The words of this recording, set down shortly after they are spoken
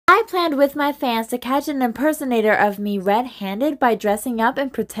I planned with my fans to catch an impersonator of me red-handed by dressing up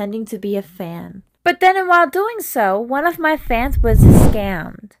and pretending to be a fan. But then while doing so, one of my fans was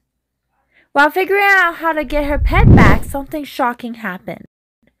scammed. While figuring out how to get her pet back, something shocking happened.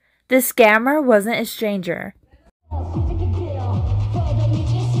 The scammer wasn't a stranger.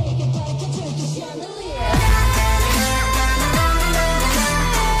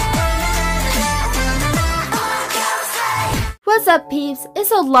 What's up, peeps? It's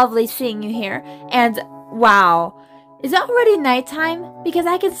so lovely seeing you here. And wow, is it already nighttime? Because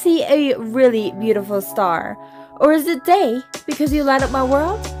I can see a really beautiful star. Or is it day? Because you light up my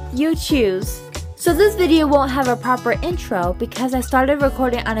world? You choose. So this video won't have a proper intro because I started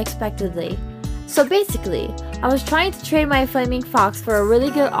recording unexpectedly. So basically, I was trying to trade my flaming fox for a really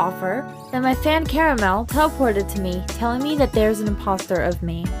good offer. Then my fan Caramel teleported to me, telling me that there's an imposter of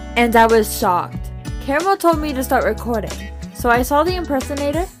me. And I was shocked. Caramel told me to start recording. So I saw the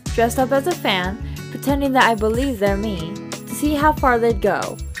impersonator, dressed up as a fan, pretending that I believed they're me, to see how far they'd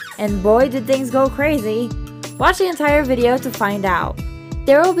go. And boy did things go crazy. Watch the entire video to find out.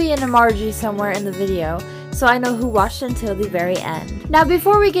 There will be an emoji somewhere in the video, so I know who watched until the very end. Now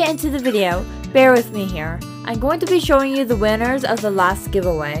before we get into the video, bear with me here. I'm going to be showing you the winners of the last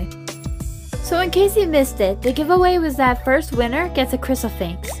giveaway. So in case you missed it, the giveaway was that first winner gets a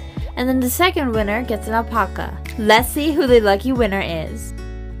Chrysosphinx, and then the second winner gets an alpaca. Let's see who the lucky winner is.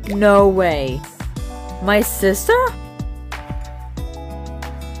 No way. My sister?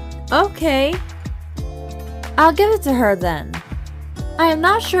 Okay. I'll give it to her then. I am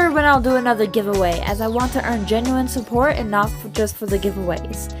not sure when I'll do another giveaway as I want to earn genuine support and not just for the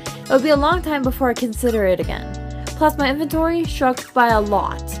giveaways. It will be a long time before I consider it again. Plus my inventory shrunk by a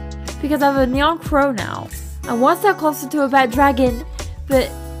lot because I have a neon crow now. I'm one step closer to a bad dragon,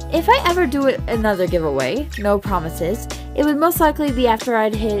 but if I ever do another giveaway, no promises, it would most likely be after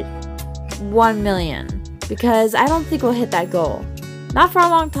I'd hit 1 million, because I don't think we'll hit that goal. Not for a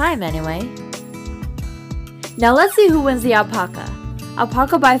long time anyway. Now let's see who wins the alpaca.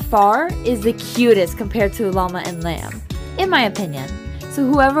 Alpaca by far is the cutest compared to llama and lamb, in my opinion. So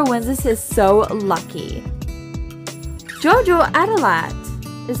whoever wins this is so lucky. Jojo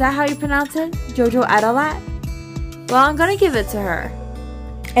Adalat. Is that how you pronounce it? Jojo Adalat? Well, I'm gonna give it to her.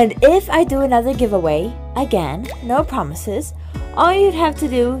 And if I do another giveaway, again, no promises, all you'd have to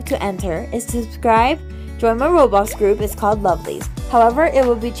do to enter is to subscribe, join my Roblox group, it's called Lovelies. However, it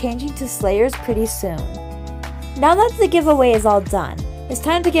will be changing to Slayers pretty soon. Now that the giveaway is all done, it's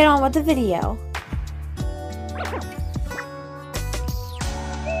time to get on with the video.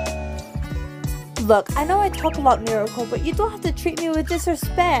 Look, I know I talk a lot, Miracle, but you don't have to treat me with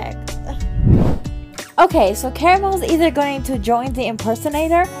disrespect. Okay, so Caramel is either going to join the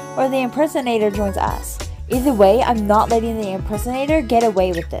impersonator or the impersonator joins us. Either way, I'm not letting the impersonator get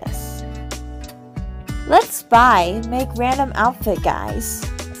away with this. Let's spy, make random outfit guys.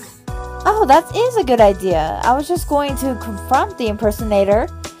 Oh, that is a good idea. I was just going to confront the impersonator,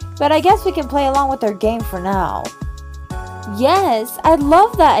 but I guess we can play along with their game for now. Yes, I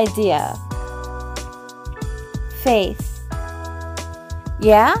love that idea. Faith.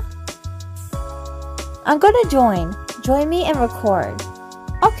 Yeah? I'm gonna join. Join me and record.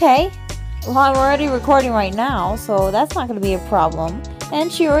 Okay. Well, I'm already recording right now, so that's not gonna be a problem.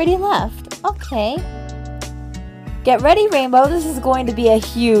 And she already left. Okay. Get ready, Rainbow. This is going to be a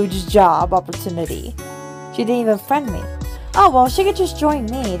huge job opportunity. She didn't even friend me. Oh, well, she could just join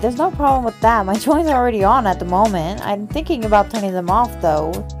me. There's no problem with that. My joins are already on at the moment. I'm thinking about turning them off,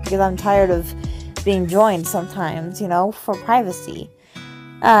 though, because I'm tired of being joined sometimes, you know, for privacy.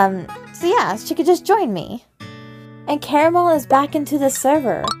 So yeah, she could just join me. And Caramel is back into the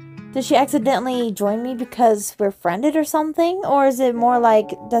server. Did she accidentally join me because we're friended or something? Or is it more like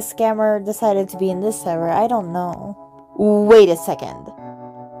the scammer decided to be in this server? I don't know. Wait a second.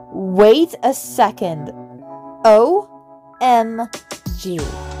 Wait a second. OMG.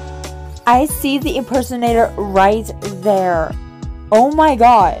 I see the impersonator right there. Oh my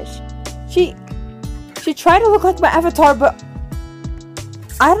gosh. She tried to look like my avatar, but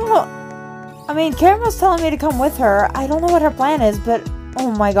I don't know. I mean, Caramel's telling me to come with her. I don't know what her plan is, but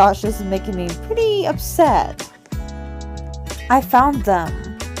oh my gosh, this is making me pretty upset. I found them.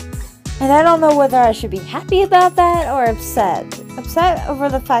 And I don't know whether I should be happy about that or upset. Upset over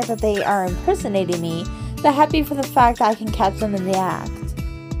the fact that they are impersonating me, but happy for the fact that I can catch them in the act.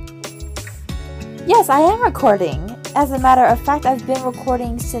 Yes, I am recording. As a matter of fact, I've been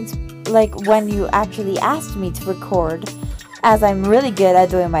recording since like when you actually asked me to record. As I'm really good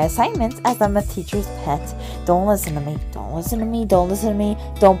at doing my assignments, as I'm a teacher's pet. Don't listen to me, don't listen to me, don't listen to me,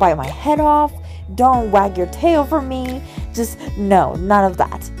 don't bite my head off, don't wag your tail for me, Just, no, none of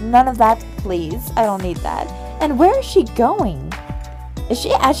that. None of that, please. I don't need that. And where is she going? Is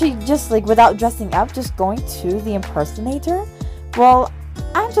she actually just, like, without dressing up, just going to the impersonator? Well,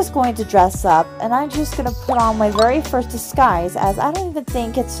 I'm just going to dress up, and I'm just gonna put on my very first disguise, as I don't even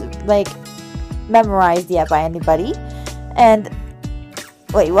think it's, like, memorized yet by anybody. And,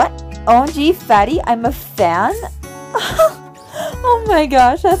 wait, what? OMG, fatty, I'm a fan? Oh my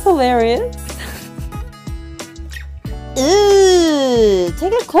gosh, that's hilarious. Ew,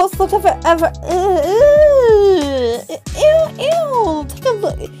 take a close look at forever. Ew.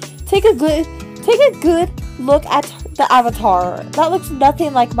 Take a good look at the avatar. That looks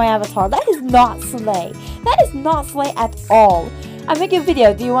nothing like my avatar. That is not Slay. That is not Slay at all. I'm making a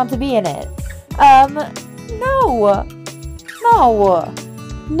video. Do you want to be in it? No.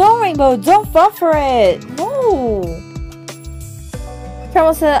 No, Rainbow, don't fall for it. No.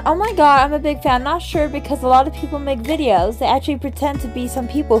 Caramel said, oh my god, I'm a big fan. Not sure because a lot of people make videos. They actually pretend to be some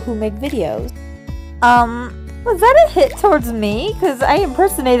people who make videos. Was that a hit towards me? Because I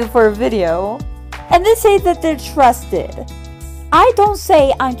impersonated for a video. And they say that they're trusted. I don't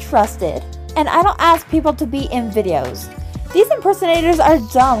say I'm trusted. And I don't ask people to be in videos. These impersonators are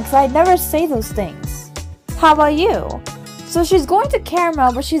dumb because I never say those things. How about you? So she's going to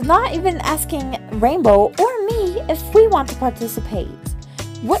Caramel, but she's not even asking Rainbow or me if we want to participate.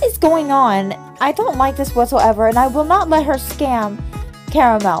 What is going on? I don't like this whatsoever, and I will not let her scam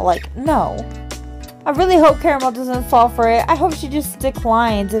Caramel. Like, no. I really hope Caramel doesn't fall for it. I hope she just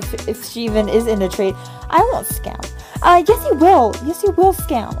declines if she even is in a trade. I won't scam. Yes you will. Yes you will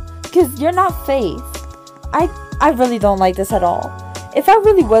scam. Because you're not Fåyth. I really don't like this at all. If I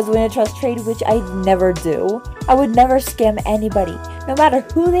really was doing a trust trade, which I never do, I would never scam anybody. No matter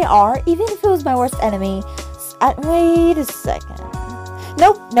who they are, even if it was my worst enemy. Wait a second.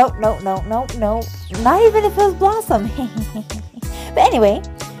 Nope. Not even if it was Blossom. But anyway,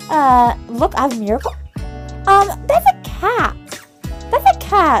 look, I have Miracle. That's a cat. That's a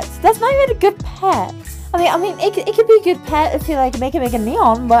cat. That's not even a good pet. I mean, it could be a good pet if you like make a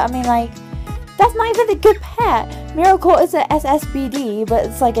neon, but I mean, like, that's not even a good pet. Miracle is a SSBD, but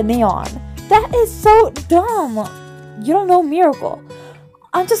it's like a neon. That is so dumb. You don't know Miracle.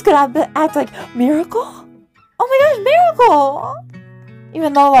 I'm just gonna act like Miracle. Oh my gosh, Miracle.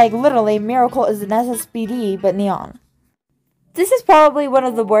 Even though, like, literally, Miracle is an SSBD, but neon. This is probably one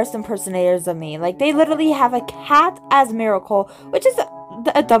of the worst impersonators of me. Like, they literally have a cat as Miracle, which is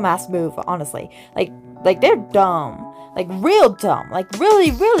a dumbass move, honestly. Like, they're dumb. Like, real dumb. Like,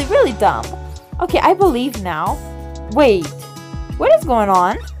 really, really, really dumb. Okay, I believe now. Wait. What is going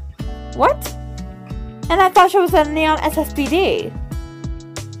on? What? And I thought she was a neon SSBD.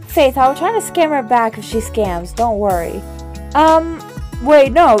 Fåyth, I will try to scam her back if she scams. Don't worry.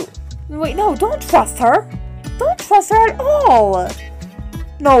 Wait, no, don't trust her. Don't trust her at all.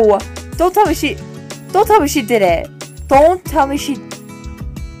 No, don't tell me she did it. Don't tell me she...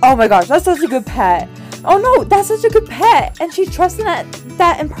 Oh my gosh, that's such a good pet. Oh no, that's such a good pet. And she's trusting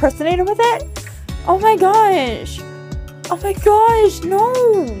that impersonator with it? Oh my gosh. Oh my gosh,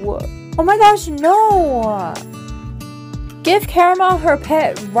 no. Oh my gosh, no. Give Caramel her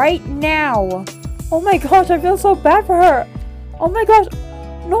pet right now. Oh my gosh, I feel so bad for her. Oh my gosh,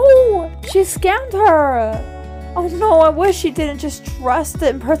 no, she scammed her. Oh no, I wish she didn't just trust the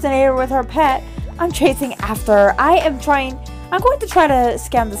impersonator with her pet. I'm chasing after her. I'm going to try to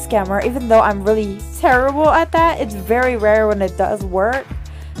scam the scammer, even though I'm really terrible at that. It's very rare when it does work,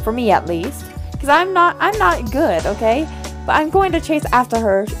 for me at least, because I'm not good, okay? But I'm going to chase after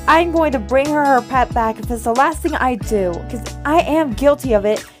her. I'm going to bring her pet back if it's the last thing I do, because I am guilty of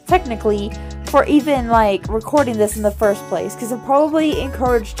it, technically, for even, like, recording this in the first place, because it probably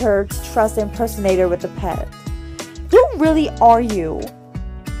encouraged her to trust the impersonator with the pet. Who really are you?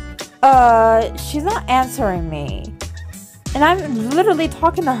 She's not answering me. And I'm literally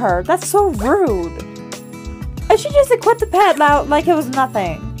talking to her. That's so rude. I should just equip the pet like it was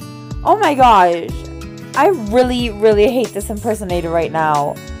nothing. Oh my gosh. I really, really hate this impersonator right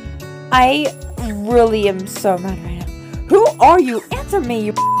now. I really am so mad right now. Who are you? Answer me,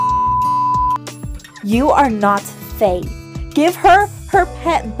 you... You are not Fåyth. Give her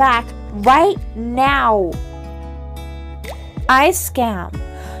pet back right now. I scam.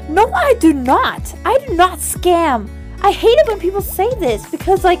 No, I do not. I do not scam. I hate it when people say this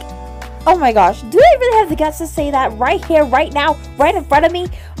because, like, oh my gosh, do they really have the guts to say that right here, right now, right in front of me?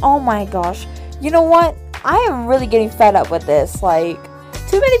 Oh my gosh. You know what? I am really getting fed up with this. Like,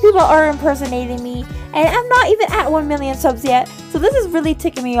 Too many people are impersonating me, and I'm not even at 1 million subs yet. So this is really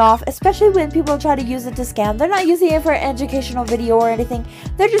ticking me off, especially when people try to use it to scam. They're not using it for an educational video or anything.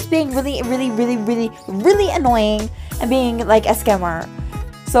 They're just being really annoying and being like a scammer.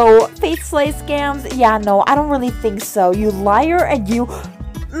 So Fåyth Slåyzz scams, yeah, no, I don't really think so. You liar, and you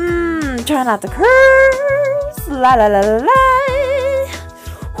try not to curse. La la la la la.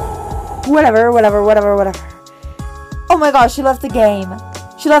 Whatever. Oh my gosh, she left the game.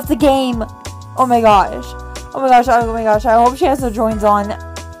 She left the game. Oh my gosh. Oh my gosh. I hope she has her joins on.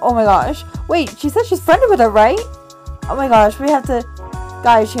 Oh my gosh. Wait, she said she's friended with her, right? Oh my gosh, we have to...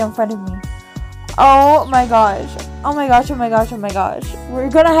 Guys, she unfriended me. Oh my gosh. Oh my gosh. We're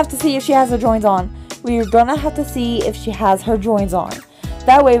gonna have to see if she has her joins on. We're gonna have to see if she has her joins on.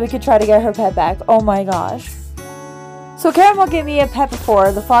 That way we could try to get her pet back. Oh my gosh. So Caramel gave me a pet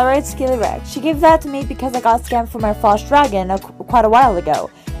before, the Fly-Ride Scaly Rex. She gave that to me because I got scammed for my Frost Dragon quite a while ago.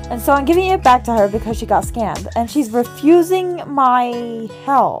 And so I'm giving it back to her because she got scammed. And she's refusing my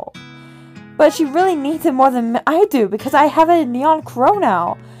help. But she really needs it more than I do because I have a Neon Crow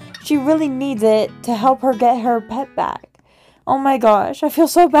now. She really needs it to help her get her pet back. Oh my gosh, I feel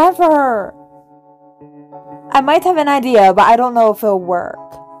so bad for her. I might have an idea, but I don't know if it'll work.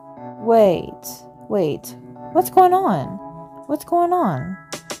 Wait. What's going on? What's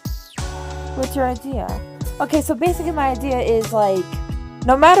your idea? Okay, so basically my idea is like,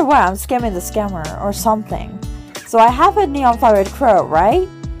 no matter what, I'm scamming the scammer or something. So I have a Neon Fly-Ride Crow, right?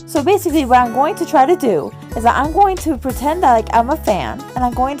 So basically what I'm going to try to do is that I'm going to pretend that like I'm a fan, and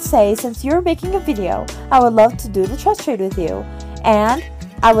I'm going to say, since you're making a video, I would love to do the trust trade with you, and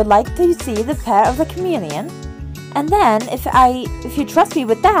I would like to see the pet of the chameleon, and then if you trust me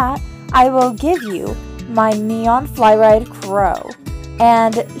with that, I will give you my Neon Fly-Ride Crow,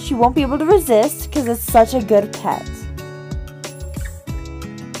 and she won't be able to resist because it's such a good pet.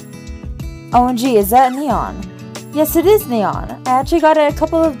 OMG, is that Neon? Yes, it is Neon. I actually got it a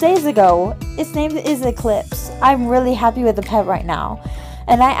couple of days ago. Its name is Eclipse. I'm really happy with the pet right now,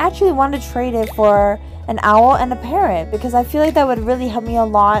 and I actually want to trade it for an owl and a parrot because I feel like that would really help me a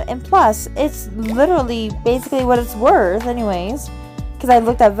lot, and plus it's literally basically what it's worth anyways. Because I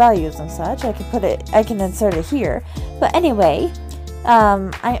looked at values and such, I can insert it here. But anyway, I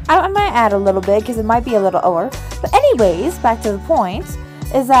might add a little bit because it might be a little over. But anyways, back to the point,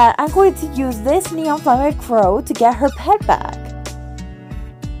 is that I'm going to use this Neon Fly-Ride Crow to get her pet back.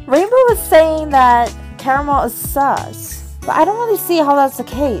 Rainbow was saying that Caramel is sus, but I don't really see how that's the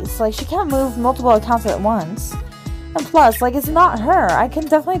case. Like, she can't move multiple accounts at once. And plus, like, it's not her. I can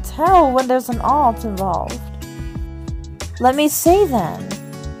definitely tell when there's an alt involved. Let me say then.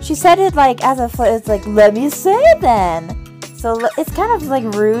 She said it like as if it's like, let me say then. So it's kind of like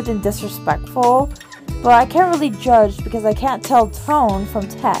rude and disrespectful, but I can't really judge because I can't tell tone from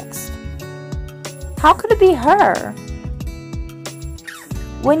text. How could it be her?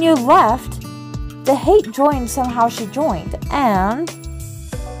 When you left, the hate joined somehow she joined, and...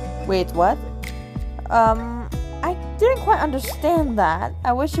 Wait, what? I didn't quite understand that.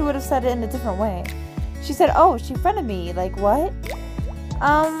 I wish she would have said it in a different way. She said, oh, she friended me. Like, what?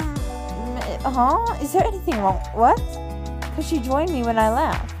 Is there anything wrong? What? Because she joined me when I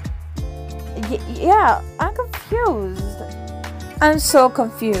left. Yeah, I'm confused. I'm so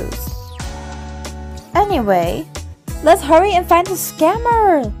confused. Anyway, let's hurry and find the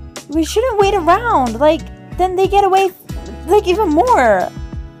scammer. We shouldn't wait around. Like, then they get away, like, even more.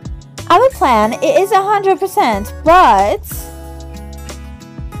 Our plan, it is 100%, but...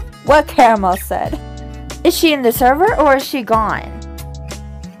 What Caramel said. Is she in the server or is she gone?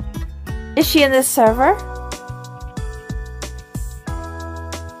 Is she in this server?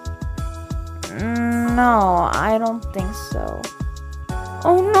 No, I don't think so.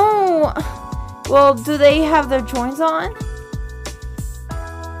 Oh no! Well, do they have their joins on?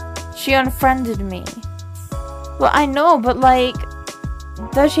 She unfriended me. Well, I know, but like,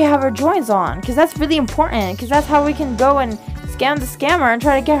 does she have her joins on? Because that's really important, because that's how we can go and scam the scammer and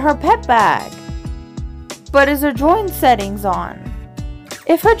try to get her pet back. But is her join settings on?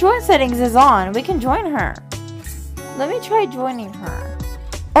 If her join settings is on, we can join her. Let me try joining her.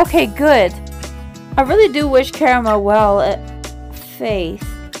 Okay, good. I really do wish Caramel well at Fåyth.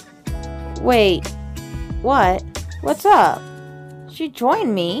 Wait, what? What's up? She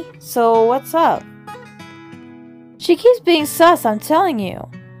joined me, so what's up? She keeps being sus, I'm telling you.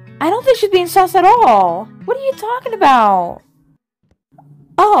 I don't think she's being sus at all. What are you talking about?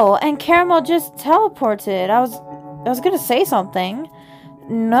 Oh, and Caramel just teleported. I was gonna say something.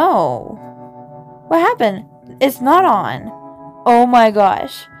 No. What happened? It's not on. Oh my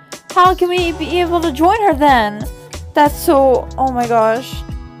gosh. How can we be able to join her then? That's so, oh my gosh.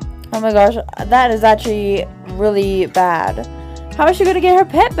 Oh my gosh, that is actually really bad. How is she gonna get her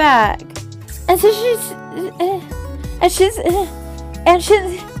pet back? And since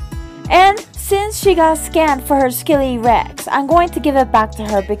since she got scanned for her Skilly Rex, I'm going to give it back to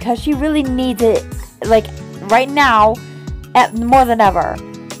her because she really needs it, like, right now, more than ever.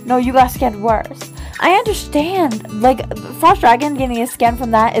 No, you got scanned worse. I understand, like, Frost Dragon getting a scan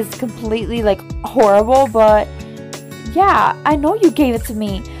from that is completely, like, horrible, but yeah, I know you gave it to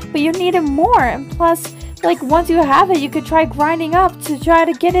me, but you needed more, and plus, like, once you have it, you could try grinding up to try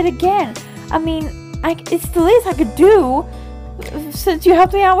to get it again. I mean, it's the least I could do, since you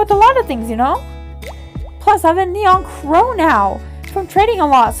helped me out with a lot of things, you know? Plus, I have a Neon Crow now, from trading a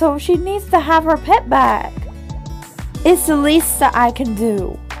lot, so she needs to have her pet back. It's the least that I can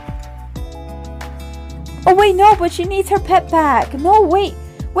do. Oh wait, no, but she needs her pet back. No, wait,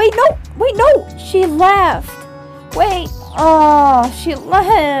 no, she left. Wait, oh, she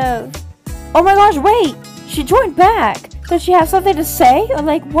left. Oh my gosh, wait, she joined back. Does she have something to say? Or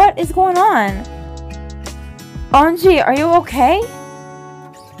like, what is going on? OMG, are you okay?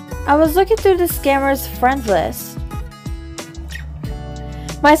 I was looking through the scammer's friend list.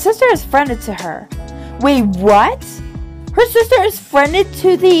 My sister is friended to her. Wait, what? Her sister is friended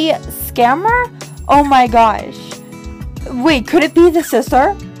to the scammer? Oh my gosh. Wait, could it be the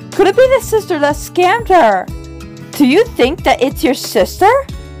sister? Could it be the sister that scammed her? Do you think that it's your sister?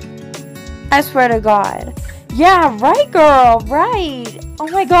 I swear to God. Yeah, right, girl, right. Oh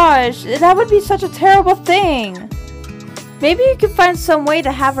my gosh, that would be such a terrible thing. Maybe you could find some way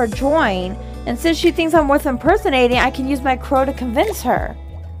to have her join, and since she thinks I'm worth impersonating, I can use my crow to convince her.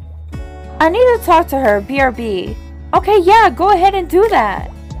 I need to talk to her, BRB. Okay, yeah, go ahead and do that.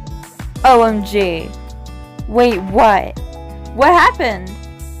 OMG. Wait, what? What happened?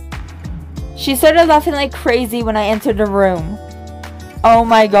 She started laughing like crazy when I entered the room. Oh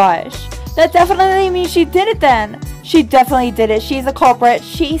my gosh. That definitely means she did it then. She definitely did it. She's a culprit.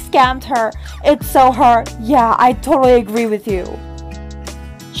 She scammed her. It's so her. Yeah, I totally agree with you.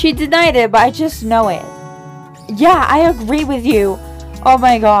 She denied it, but I just know it. Yeah, I agree with you. Oh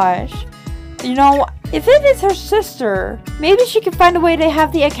my gosh. You know, if it is her sister, maybe she can find a way to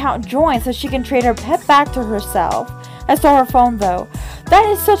have the account join so she can trade her pet back to herself. I saw her phone though. That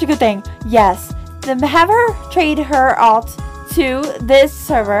is such a good thing. Yes. Then have her trade her alt to this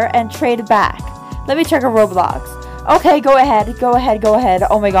server and trade back. Let me check her Roblox. Okay, go ahead. Go ahead. Go ahead.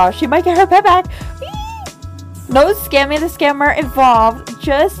 Oh my gosh. She might get her pet back. No scamming the scammer involved.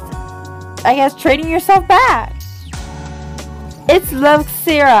 Just, I guess, trading yourself back. It's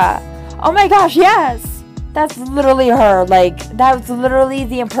Luxira. Oh my gosh, yes! That's literally her, like, that was literally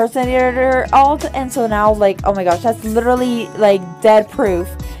the impersonator alt, and so now, like, oh my gosh, that's literally, like, dead proof,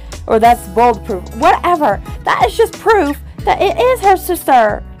 or that's bold proof, whatever, that is just proof that it is her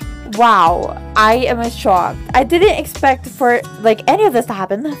sister. Wow, I am shocked. I didn't expect for, like, any of this to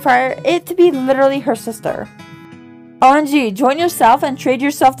happen, for it to be literally her sister. OMG, join yourself and trade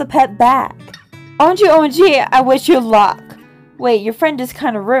yourself the pet back. OMG, I wish you luck. Wait, your friend is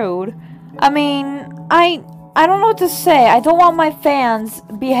kind of rude. I mean, I don't know what to say. I don't want my fans'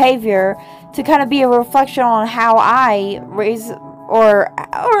 behavior to kind of be a reflection on how I raise, or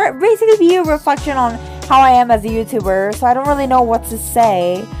basically be a reflection on how I am as a YouTuber. So I don't really know what to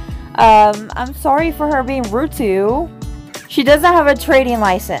say. I'm sorry for her being rude to you. She doesn't have a trading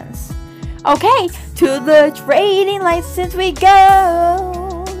license. Okay, to the trading license we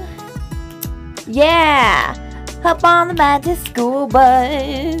go. Yeah, hop on the magic school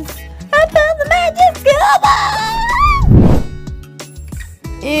bus. Hop on the magic school bus.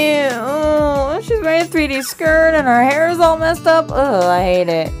 Ew, she's wearing a 3D skirt and her hair is all messed up. Ugh, I hate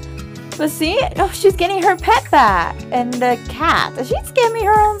it. But see, oh, she's getting her pet back. And the cat, is she scamming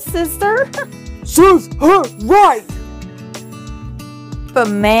her own sister? Serves her right! But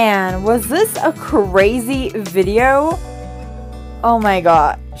man, was this a crazy video? Oh my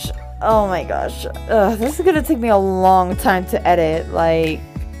gosh. Oh my gosh. Ugh, this is gonna take me a long time to edit. Like,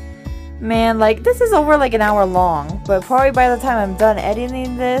 man, like, this is over like an hour long. But probably by the time I'm done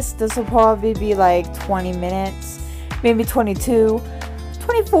editing this will probably be like 20 minutes. Maybe 22.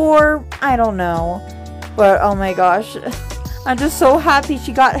 24. I don't know. But oh my gosh. I'm just so happy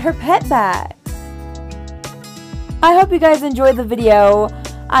she got her pet back. I hope you guys enjoyed the video.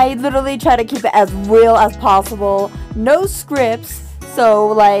 I literally try to keep it as real as possible. No scripts. So,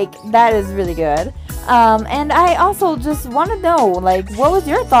 like, that is really good. And I also just want to know, like, what was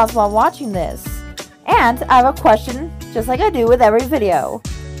your thoughts while watching this? And I have a question, just like I do with every video.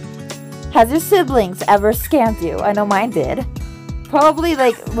 Has your siblings ever scammed you? I know mine did. Probably,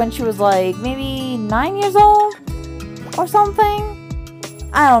 like, when she was, like, maybe 9 years old. or something.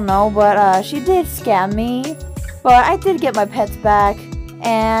 I don't know, but she did scam me. But I did get my pets back.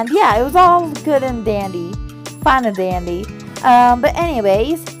 And yeah, it was all good and dandy. Fine and dandy. But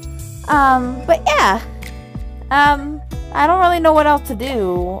anyways, but yeah. I don't really know what else to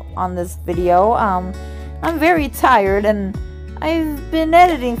do on this video. I'm very tired and I've been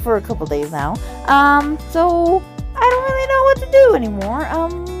editing for a couple days now. So I don't really know what to do anymore.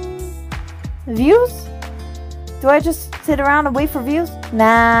 Views? Do I just sit around and wait for views?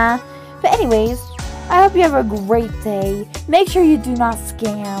 Nah. But anyways, I hope you have a great day. Make sure you do not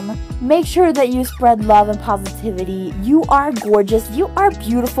scam. Make sure that you spread love and positivity. You are gorgeous. You are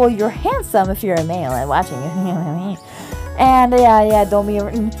beautiful. You're handsome if you're a male and watching it. And yeah, don't be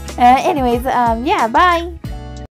anyways, yeah, bye.